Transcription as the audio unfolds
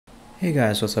Hey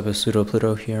guys, what's up? It's Pseudo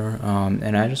Pluto here,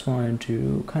 and I just wanted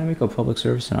to kind of make a public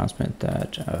service announcement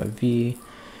that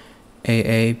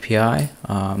VAAPI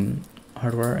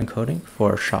hardware encoding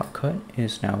for Shotcut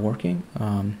is now working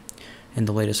in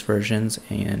the latest versions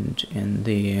and in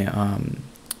the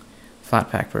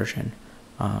flatpak version.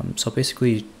 So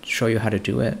basically, show you how to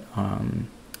do it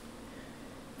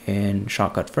in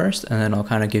Shotcut first, and then I'll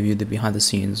kind of give you the behind the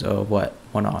scenes of what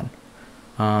went on.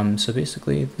 So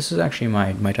basically, this is actually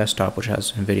my desktop, which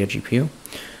has NVIDIA GPU,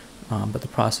 but the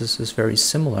process is very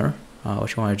similar.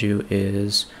 What you want to do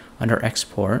is, under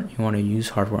Export, you want to use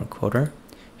Hardware Encoder,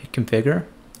 hit Configure,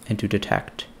 and do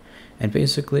Detect. And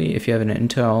basically, if you have an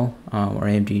Intel or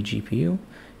AMD GPU,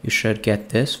 you should get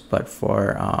this, but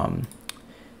for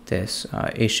this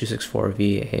H.264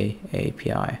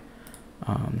 VAAPI.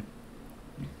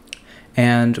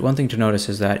 And one thing to notice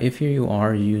is that if you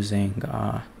are using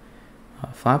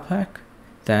flatpak,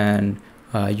 then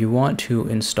you want to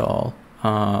install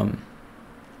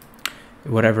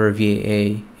whatever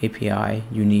VAAPI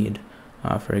you need.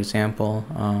 For example,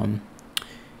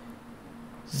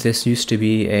 this used to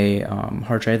be a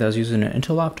hard drive that was using an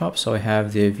Intel laptop, so I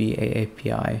have the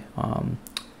VAAPI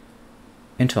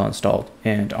Intel installed.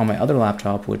 And on my other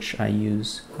laptop, which I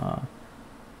use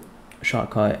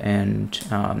Shotcut and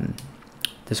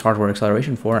this hardware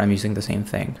acceleration for, I'm using the same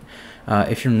thing.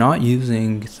 If you're not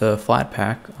using the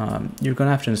flatpak, you're going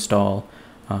to have to install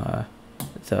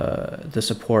the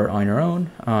support on your own.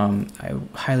 I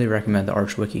highly recommend the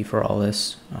Arch Wiki for all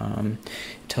this. It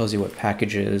tells you what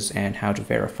packages and how to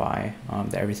verify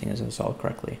that everything is installed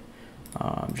correctly.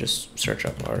 Just search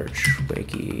up Arch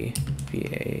Wiki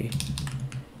VAAPI,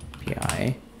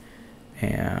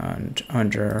 and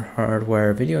under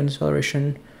hardware video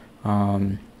acceleration,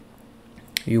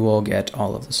 you will get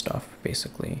all of the stuff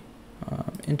basically.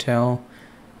 Intel,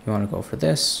 you want to go for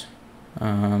this,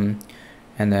 and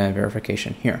then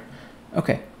verification here.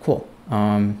 Okay, cool.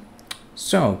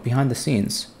 So behind the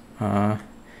scenes, I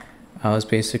was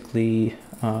basically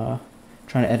trying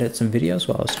to edit some videos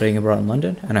while I was studying abroad in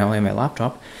London, and I only had my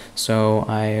laptop, so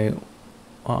I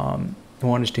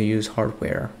wanted to use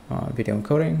hardware video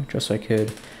encoding just so I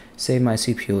could save my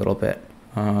CPU a little bit.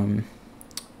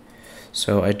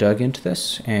 So I dug into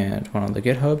this and went on the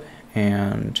GitHub,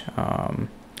 and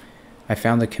I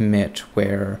found the commit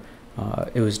where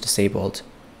it was disabled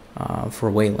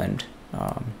for Wayland,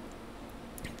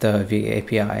 the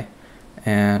VAAPI,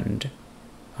 and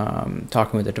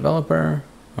talking with the developer,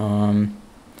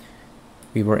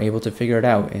 we were able to figure it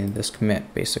out in this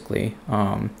commit. Basically,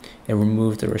 it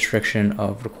removed the restriction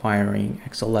of requiring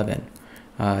X11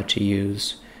 to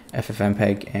use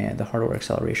FFmpeg and the hardware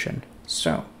acceleration.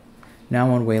 So now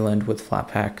on Wayland with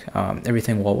flatpak,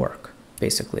 everything will work,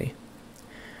 basically.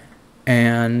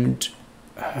 And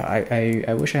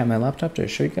I wish I had my laptop to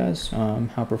show you guys how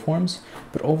it performs,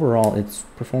 but overall it's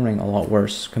performing a lot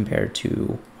worse compared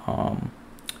to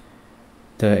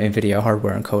the NVIDIA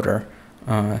hardware encoder.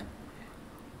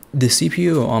 The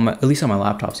CPU, at least on my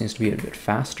laptop, seems to be a bit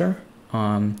faster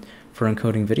for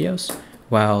encoding videos,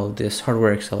 while this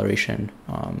hardware acceleration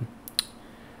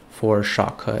for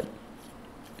Shotcut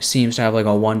seems to have like a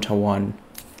 1-to-1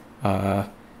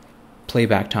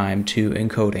 playback time to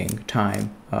encoding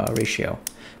time ratio.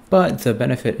 But the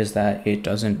benefit is that it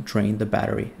doesn't drain the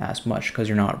battery as much because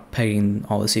you're not pegging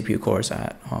all the CPU cores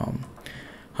at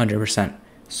 100%.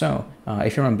 So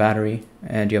if you're on battery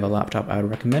and you have a laptop, I would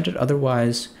recommend it.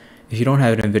 Otherwise, if you don't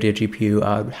have an NVIDIA GPU,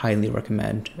 I would highly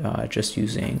recommend just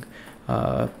using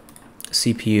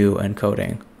CPU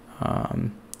encoding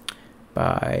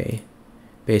by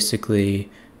basically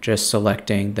just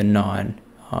selecting the non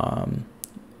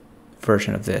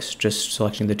version of this, just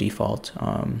selecting the default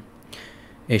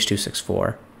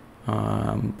H.264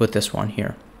 with this one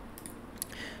here.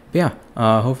 But yeah,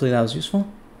 hopefully that was useful,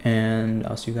 and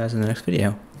I'll see you guys in the next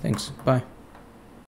video. Thanks, bye.